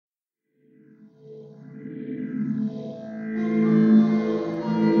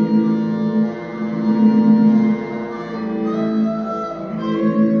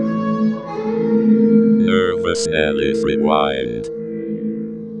Nervous Nellies Rewind.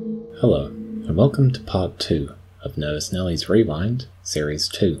 Hello, and welcome to Part 2 of Nervous Nellies Rewind, Series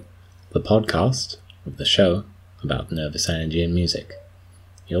 2, the podcast of the show about nervous energy and music.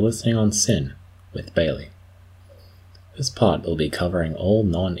 You're listening on Sin with Bailey. This part will be covering all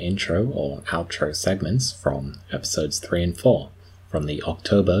non-intro or outro segments from episodes 3 and 4 from the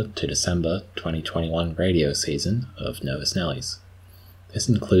October to December 2021 radio season of Nervous Nellies. This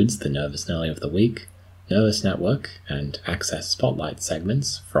includes the Nervous Nelly of the Week, Nervous Network, and Access Spotlight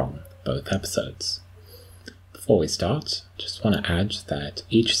segments from both episodes. Before we start, just want to add that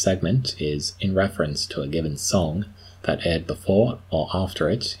each segment is in reference to a given song that aired before or after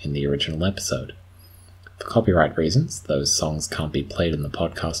it in the original episode. For copyright reasons, those songs can't be played in the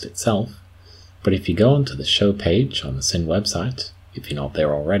podcast itself, but if you go onto the show page on the Sin website, if you're not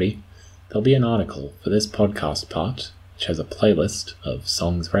there already, there'll be an article for this podcast part which has a playlist of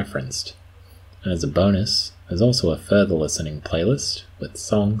songs referenced. And as a bonus, there's also a further listening playlist with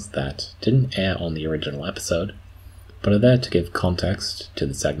songs that didn't air on the original episode, but are there to give context to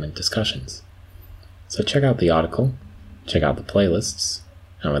the segment discussions. So check out the article, check out the playlists,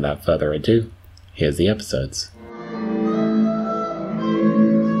 and without further ado, here's the episodes.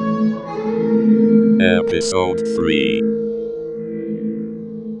 Episode 3.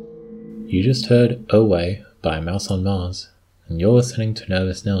 You just heard Away by Mouse on Mars, and you're listening to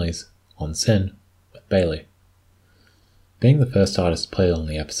Nervous Nellies on Sin with Bailey. Being the first artist played on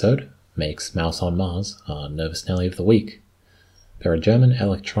the episode makes Mouse on Mars our Nervous Nelly of the Week. They're a German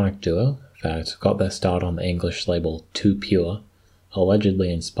electronic duo that got their start on the English label Too Pure,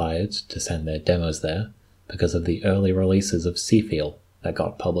 allegedly inspired to send their demos there because of the early releases of Seafeel that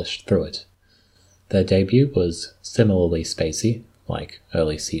got published through it. Their debut was similarly spacey, like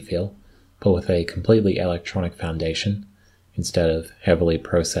early Seafeel, but with a completely electronic foundation instead of heavily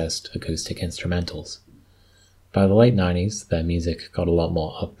processed acoustic instrumentals. By the late 90s, their music got a lot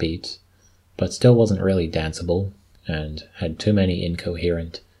more upbeat, but still wasn't really danceable, and had too many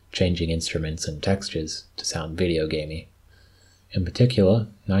incoherent, changing instruments and textures to sound video gamey. In particular,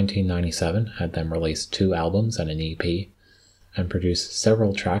 1997 had them release 2 albums and an EP, and produce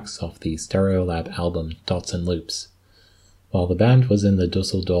several tracks off the Stereolab album Dots and Loops. While the band was in the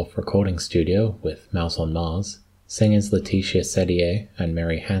Dusseldorf recording studio with Mouse on Mars, singers Laetitia Sedier and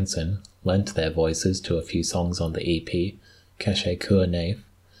Mary Hansen lent their voices to a few songs on the EP, Cache Coeur Nave,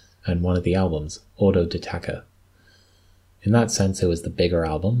 and one of the albums, Auto Detaka. In that sense, it was the bigger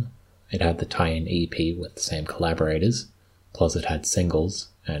album. It had the tie-in EP with the same collaborators, plus it had singles,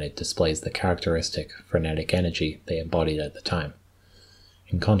 and it displays the characteristic frenetic energy they embodied at the time.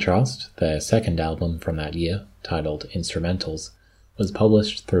 In contrast, their second album from that year, titled Instrumentals, was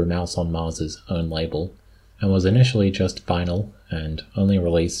published through Mouse on Mars's own label, and was initially just vinyl and only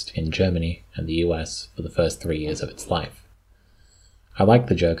released in Germany and the US for the first 3 years of its life. I like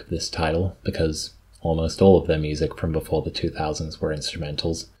the joke of this title because almost all of their music from before the 2000s were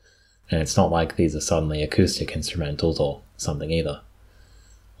instrumentals, and it's not like these are suddenly acoustic instrumentals or something either.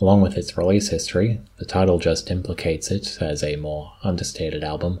 Along with its release history, the title just implicates it as a more understated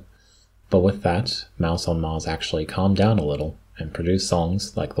album, but with that, Mouse on Mars actually calmed down a little and produced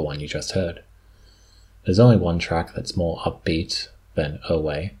songs like the one you just heard. There's only one track that's more upbeat than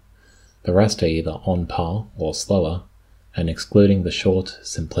Away. The rest are either on par or slower, and excluding the short,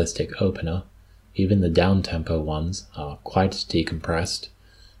 simplistic opener, even the down-tempo ones are quite decompressed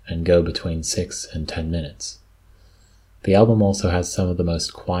and go between 6 and 10 minutes. The album also has some of the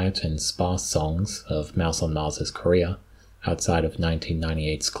most quiet and sparse songs of Mouse on Mars's career, outside of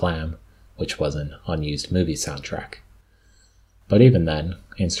 1998's Clam, which was an unused movie soundtrack. But even then,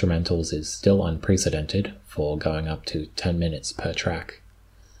 Instrumentals is still unprecedented for going up to 10 minutes per track.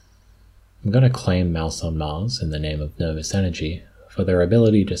 I'm going to claim Mouse on Mars in the name of Nervous Energy for their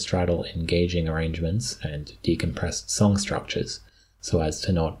ability to straddle engaging arrangements and decompressed song structures so as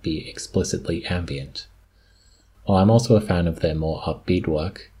to not be explicitly ambient. While I'm also a fan of their more upbeat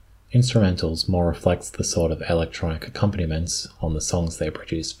work, Instrumentals more reflects the sort of electronic accompaniments on the songs they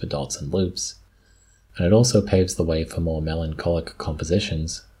produce for Dots and Loops, and it also paves the way for more melancholic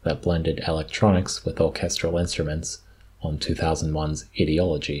compositions that blended electronics with orchestral instruments on 2001's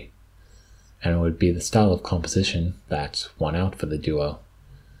Ideology, and it would be the style of composition that won out for the duo.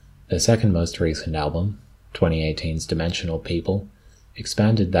 Their second most recent album, 2018's Dimensional People,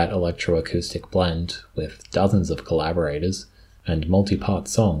 expanded that electroacoustic blend with dozens of collaborators and multi-part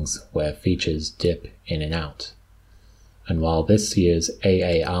songs where features dip in and out. And while this year's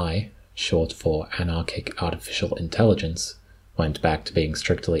AAI, short for Anarchic Artificial Intelligence, went back to being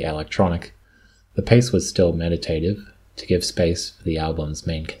strictly electronic, the pace was still meditative to give space for the album's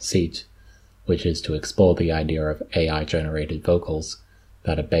main conceit, which is to explore the idea of AI-generated vocals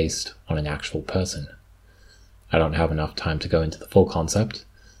that are based on an actual person. I don't have enough time to go into the full concept,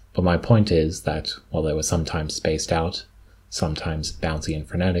 but my point is that while they were sometimes spaced out, sometimes bouncy and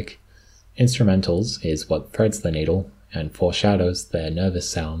frenetic, instrumentals is what threads the needle and foreshadows their nervous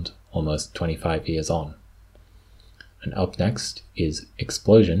sound almost 25 years on. And up next is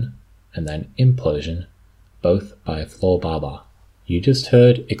Explosion and then Implosion, both by Floor Baba. You just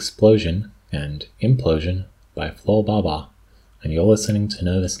heard Explosion and Implosion by Floor Baba, and you're listening to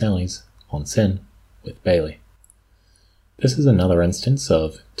Nervous Nellies on Sin with Bailey. This is another instance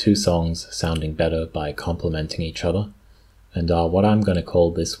of two songs sounding better by complementing each other, and are what I'm going to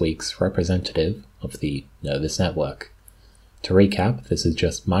call this week's representative of the Nervous Network. To recap, this is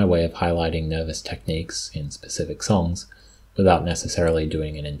just my way of highlighting nervous techniques in specific songs, without necessarily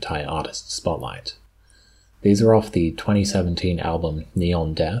doing an entire artist spotlight. These are off the 2017 album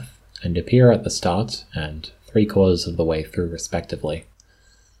Neon Death, and appear at the start and 3/4 of the way through respectively.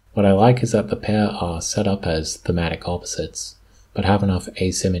 What I like is that the pair are set up as thematic opposites, but have enough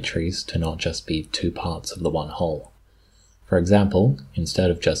asymmetries to not just be two parts of the one whole. For example,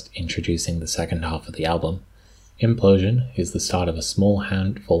 instead of just introducing the second half of the album, Implosion is the start of a small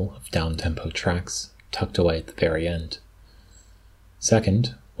handful of down-tempo tracks tucked away at the very end.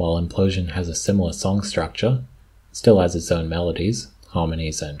 Second, while Implosion has a similar song structure, it still has its own melodies,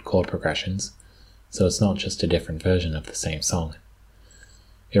 harmonies, and chord progressions, so it's not just a different version of the same song.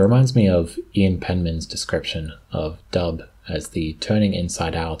 It reminds me of Ian Penman's description of dub as the turning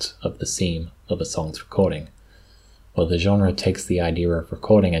inside out of the seam of a song's recording, where the genre takes the idea of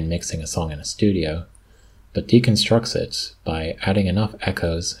recording and mixing a song in a studio, but deconstructs it by adding enough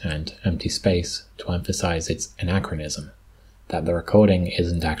echoes and empty space to emphasize its anachronism, that the recording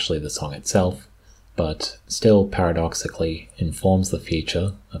isn't actually the song itself, but still paradoxically informs the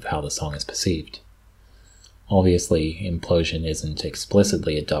future of how the song is perceived. Obviously, Implosion isn't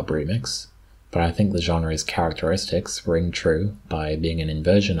explicitly a dub remix, but I think the genre's characteristics ring true by being an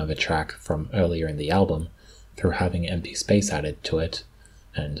inversion of a track from earlier in the album through having empty space added to it,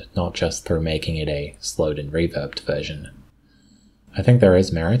 and not just through making it a slowed and reverbed version. I think there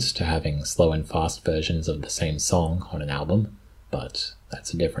is merit to having slow and fast versions of the same song on an album, but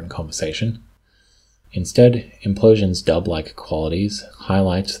that's a different conversation. Instead, Implosion's dub-like qualities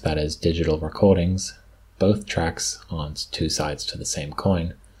highlight that as digital recordings, both tracks aren't two sides to the same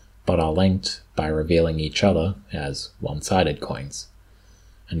coin, but are linked by revealing each other as one-sided coins.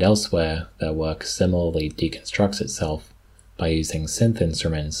 And elsewhere, their work similarly deconstructs itself by using synth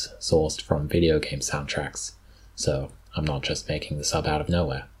instruments sourced from video game soundtracks, so I'm not just making this up out of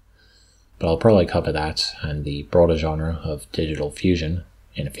nowhere. But I'll probably cover that and the broader genre of digital fusion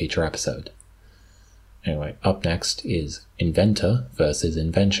in a future episode. Anyway, up next is Inventor vs.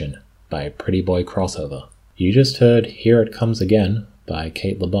 Invention by Pretty Boy Crossover. You just heard Here It Comes Again by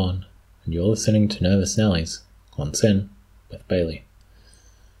Kate LeBon, and you're listening to Nervous Nellies on Sin with Bailey.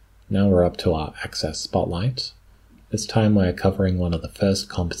 Now we're up to our Access Spotlight. This time we're covering one of the first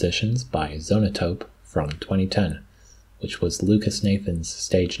compositions by Zonotope from 2010, which was Lucas Nathan's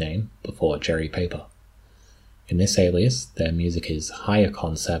stage name before Jerry Paper. In this alias, their music is higher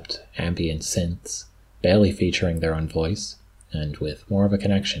concept, ambient synths, barely featuring their own voice, and with more of a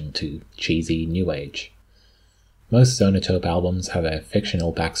connection to cheesy new age. Most Zonotope albums have a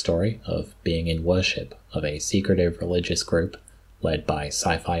fictional backstory of being in worship of a secretive religious group led by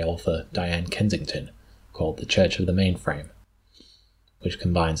sci-fi author Diane Kensington called the Church of the Mainframe, which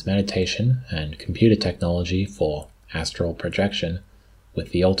combines meditation and computer technology for astral projection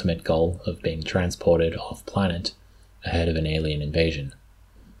with the ultimate goal of being transported off-planet ahead of an alien invasion.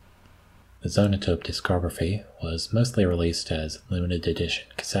 The Zonotope discography was mostly released as limited edition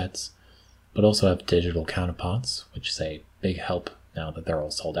cassettes, but also have digital counterparts, which is a big help now that they're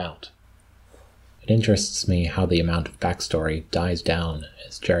all sold out. It interests me how the amount of backstory dies down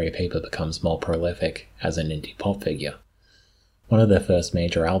as Jerry Paper becomes more prolific as an indie pop figure. One of their first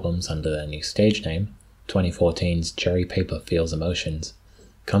major albums under their new stage name, 2014's Jerry Paper Feels Emotions,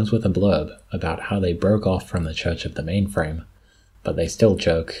 comes with a blurb about how they broke off from the Church of the Mainframe, but they still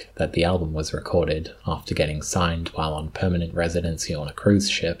joke that the album was recorded after getting signed while on permanent residency on a cruise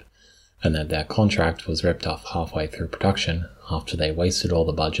ship, and that their contract was ripped off halfway through production after they wasted all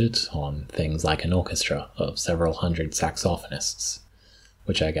the budget on things like an orchestra of several hundred saxophonists,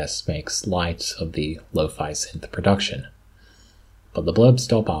 which I guess makes light of the lo-fi synth production. But the blurbs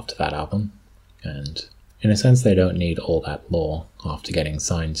stop after that album, and in a sense they don't need all that lore after getting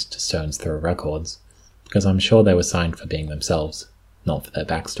signed to Stones Throw Records, because I'm sure they were signed for being themselves, not for their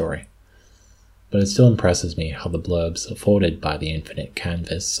backstory. But it still impresses me how the blurbs afforded by the infinite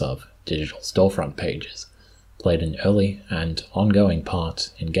canvas of digital storefront pages, played an early and ongoing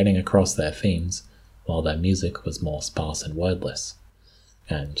part in getting across their themes while their music was more sparse and wordless,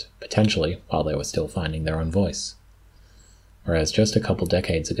 and potentially while they were still finding their own voice. Whereas just a couple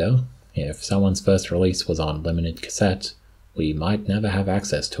decades ago, if someone's first release was on limited cassette, we might never have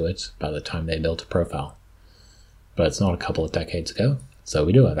access to it by the time they built a profile. But it's not a couple of decades ago, so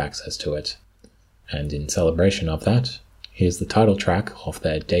we do have access to it. And in celebration of that, here's the title track off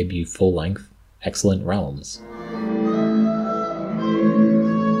their debut full-length, Excellent Realms.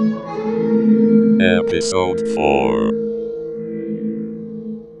 Episode 4.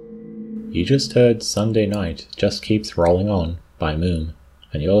 You just heard Sunday Night Just Keeps Rolling On by Moom,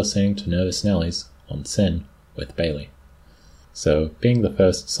 and you're listening to Nervous Nellies on Sin with Bailey. So, being the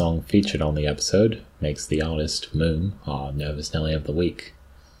first song featured on the episode makes the artist Moom our Nervous Nelly of the Week.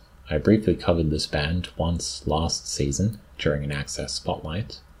 I briefly covered this band once last season during an Access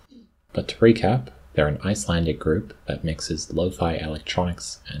Spotlight, but to recap, they're an Icelandic group that mixes lo-fi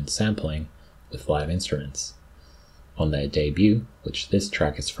electronics and sampling with live instruments. On their debut, which this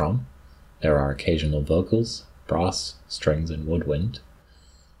track is from, there are occasional vocals, brass, strings and woodwind.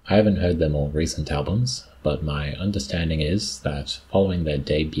 I haven't heard their more recent albums, but my understanding is that following their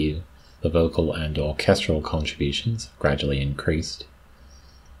debut, the vocal and orchestral contributions gradually increased.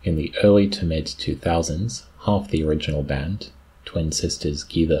 In the early to mid-2000s, half the original band, twin sisters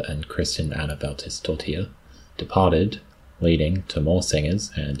Gyða and Kristin Annabertisdottir, departed, leading to more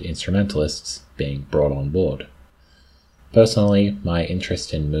singers and instrumentalists being brought on board. Personally, my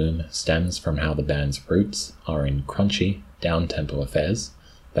interest in Moom stems from how the band's roots are in crunchy, down-tempo affairs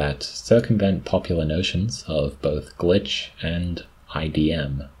that circumvent popular notions of both glitch and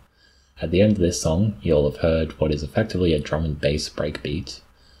IDM. At the end of this song, you'll have heard what is effectively a drum and bass breakbeat,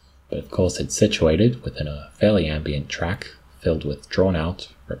 but of course it's situated within a fairly ambient track filled with drawn-out,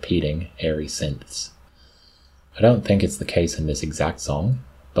 repeating, airy synths. I don't think it's the case in this exact song,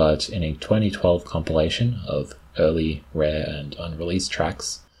 but in a 2012 compilation of early, rare, and unreleased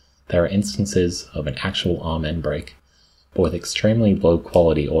tracks, there are instances of an actual amen break, but with extremely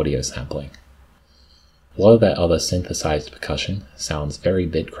low-quality audio sampling. A lot of their other synthesized percussion sounds very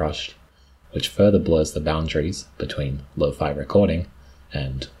bit-crushed, which further blurs the boundaries between lo-fi recording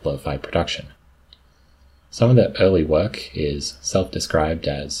and lo-fi production. Some of their early work is self-described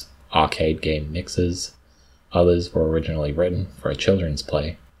as arcade game mixes, others were originally written for a children's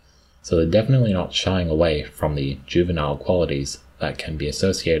play, so they're definitely not shying away from the juvenile qualities that can be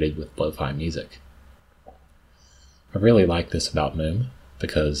associated with lo-fi music. I really like this about Moom,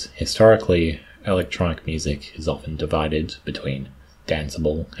 because historically, electronic music is often divided between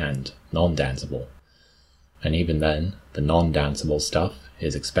danceable and non-danceable, and even then, the non-danceable stuff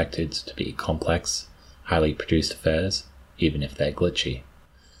is expected to be complex, highly produced affairs, even if they're glitchy.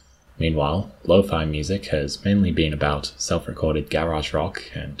 Meanwhile, lo-fi music has mainly been about self-recorded garage rock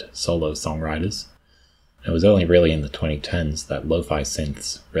and solo songwriters. It was only really in the 2010s that lo-fi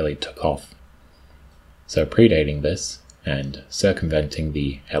synths really took off. So predating this, and circumventing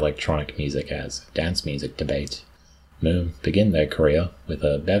the electronic music as dance music debate, Moom begin their career with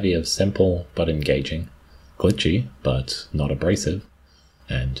a bevy of simple but engaging, glitchy but not abrasive,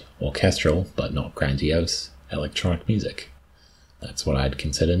 and orchestral but not grandiose electronic music. That's what I'd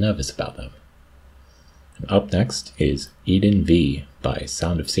consider nervous about them. And up next is Eden V by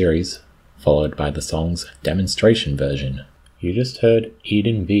Sound of Series, followed by the song's demonstration version. You just heard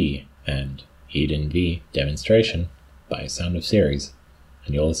Eden V and Eden V Demonstration by Sound of Series,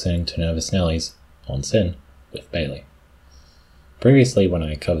 and you're listening to Nervous Nellies on Sin with Bailey. Previously, when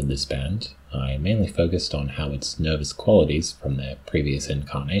I covered this band, I mainly focused on how its nervous qualities from their previous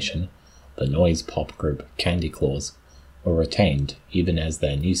incarnation, the noise pop group Candy Claws, were retained even as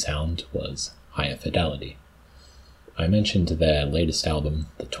their new sound was higher fidelity. I mentioned their latest album,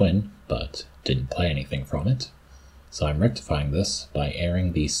 The Twin, but didn't play anything from it, so I'm rectifying this by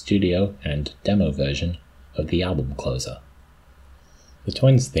airing the studio and demo version of the album closer. The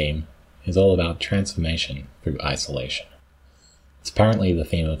Twins' theme is all about transformation through isolation. It's apparently the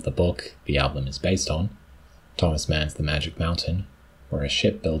theme of the book the album is based on, Thomas Mann's The Magic Mountain, where a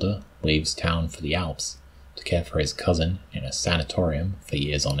shipbuilder leaves town for the Alps to care for his cousin in a sanatorium for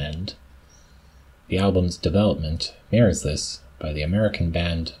years on end. The album's development mirrors this by the American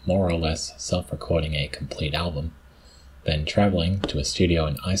band more or less self-recording a complete album, then traveling to a studio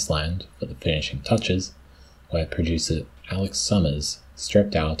in Iceland for the finishing touches, where producer Alex Summers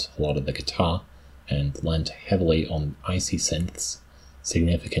stripped out a lot of the guitar and lent heavily on icy synths,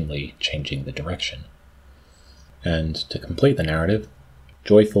 significantly changing the direction. And to complete the narrative,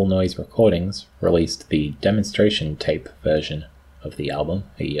 Joyful Noise Recordings released the demonstration tape version of the album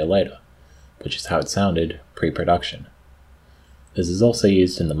a year later, which is how it sounded pre-production. This is also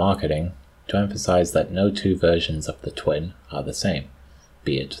used in the marketing to emphasize that no two versions of the Twin are the same,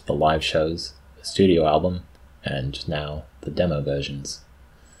 be it the live shows, the studio album, and now the demo versions.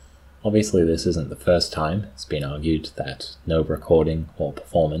 Obviously, this isn't the first time it's been argued that no recording or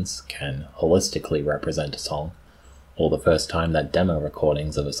performance can holistically represent a song, or the first time that demo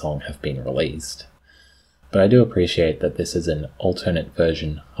recordings of a song have been released. But I do appreciate that this is an alternate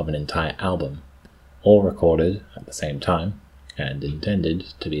version of an entire album, all recorded at the same time, and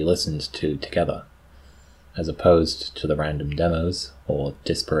intended to be listened to together, as opposed to the random demos or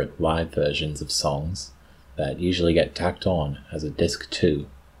disparate live versions of songs that usually get tacked on as a disc 2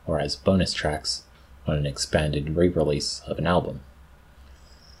 or as bonus tracks on an expanded re-release of an album.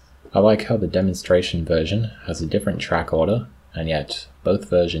 I like how the demonstration version has a different track order, and yet both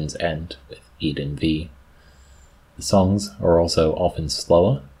versions end with Eden V. The songs are also often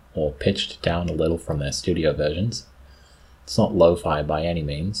slower or pitched down a little from their studio versions. It's not lo-fi by any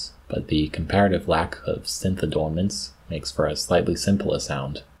means, but the comparative lack of synth adornments makes for a slightly simpler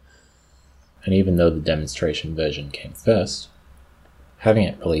sound. And even though the demonstration version came first, having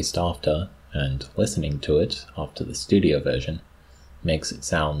it released after, and listening to it after the studio version, makes it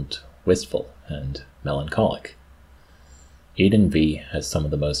sound wistful and melancholic. Eden V has some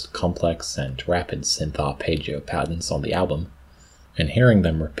of the most complex and rapid synth arpeggio patterns on the album, and hearing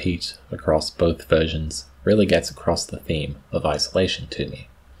them repeat across both versions really gets across the theme of isolation to me.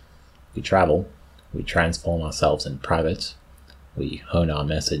 We travel, we transform ourselves in private, we hone our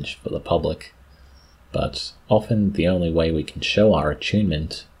message for the public, but often the only way we can show our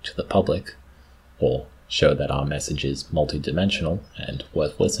attunement to the public, or show that our message is multidimensional and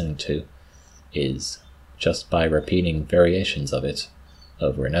worth listening to, is just by repeating variations of it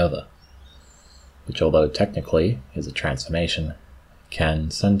over and over, which, although technically is a transformation, can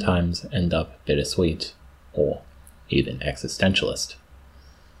sometimes end up bittersweet or even existentialist.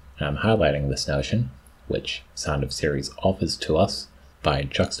 And I'm highlighting this notion, which Sound of Series offers to us by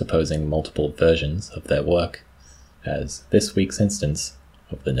juxtaposing multiple versions of their work, as this week's instance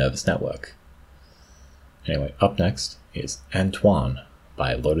of the Nervous Network. Anyway, up next is Antoine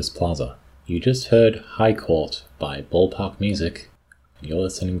by Lotus Plaza. You just heard High Court by Ballpark Music, and you're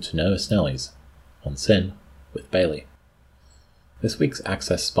listening to Nervous Nellies on Sin with Bailey. This week's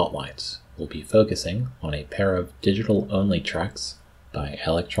Access Spotlight will be focusing on a pair of digital-only tracks by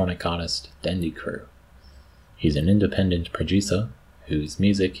electronic artist Dendy Crew. He's an independent producer whose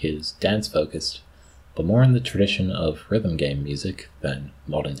music is dance-focused, but more in the tradition of rhythm game music than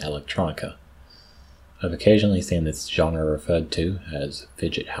modern electronica. I've occasionally seen this genre referred to as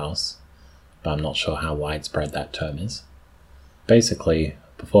fidget house, but I'm not sure how widespread that term is. Basically,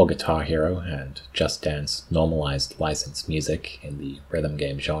 before Guitar Hero and Just Dance normalized licensed music in the rhythm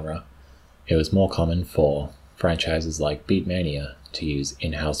game genre, it was more common for franchises like Beatmania to use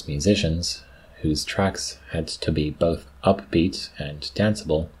in-house musicians whose tracks had to be both upbeat and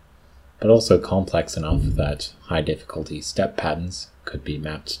danceable, but also complex enough that high-difficulty step patterns could be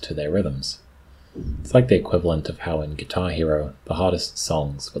mapped to their rhythms. It's like the equivalent of how in Guitar Hero the hardest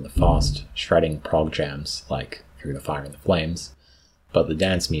songs were the fast, shredding prog jams like Through the Fire and the Flames, but the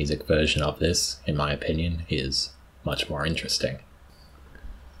dance music version of this, in my opinion, is much more interesting.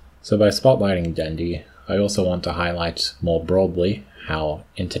 So by spotlighting Dendy, I also want to highlight more broadly how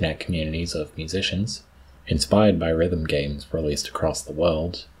internet communities of musicians, inspired by rhythm games released across the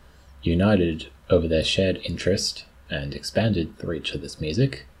world, united over their shared interest and expanded the reach of this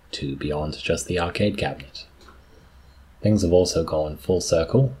music to beyond just the arcade cabinet. Things have also gone full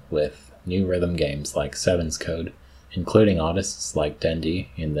circle with new rhythm games like Seven's Code, including artists like Dendy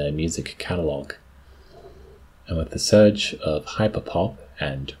in their music catalog. And with the surge of hyperpop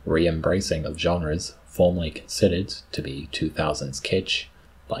and re-embracing of genres formerly considered to be 2000s kitsch,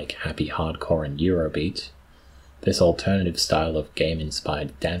 like happy hardcore and Eurobeat, this alternative style of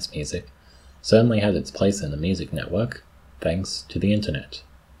game-inspired dance music certainly has its place in the music network, thanks to the internet.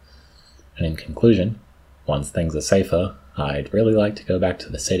 And in conclusion, once things are safer, I'd really like to go back to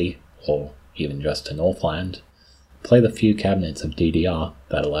the city, or even just to Northland, play the few cabinets of DDR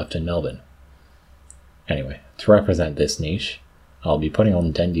that are left in Melbourne. Anyway, to represent this niche, I'll be putting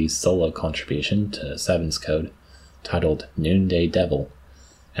on Dendy's solo contribution to Seven's Code, titled Noonday Devil,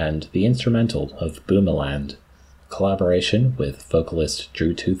 and the instrumental of Boomerland, a collaboration with vocalist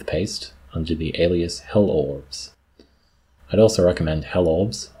Drew Toothpaste under the alias Hell Orbs. I'd also recommend Hell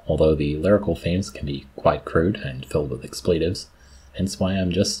Orbs, although the lyrical themes can be quite crude and filled with expletives, hence why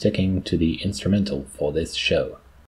I'm just sticking to the instrumental for this show.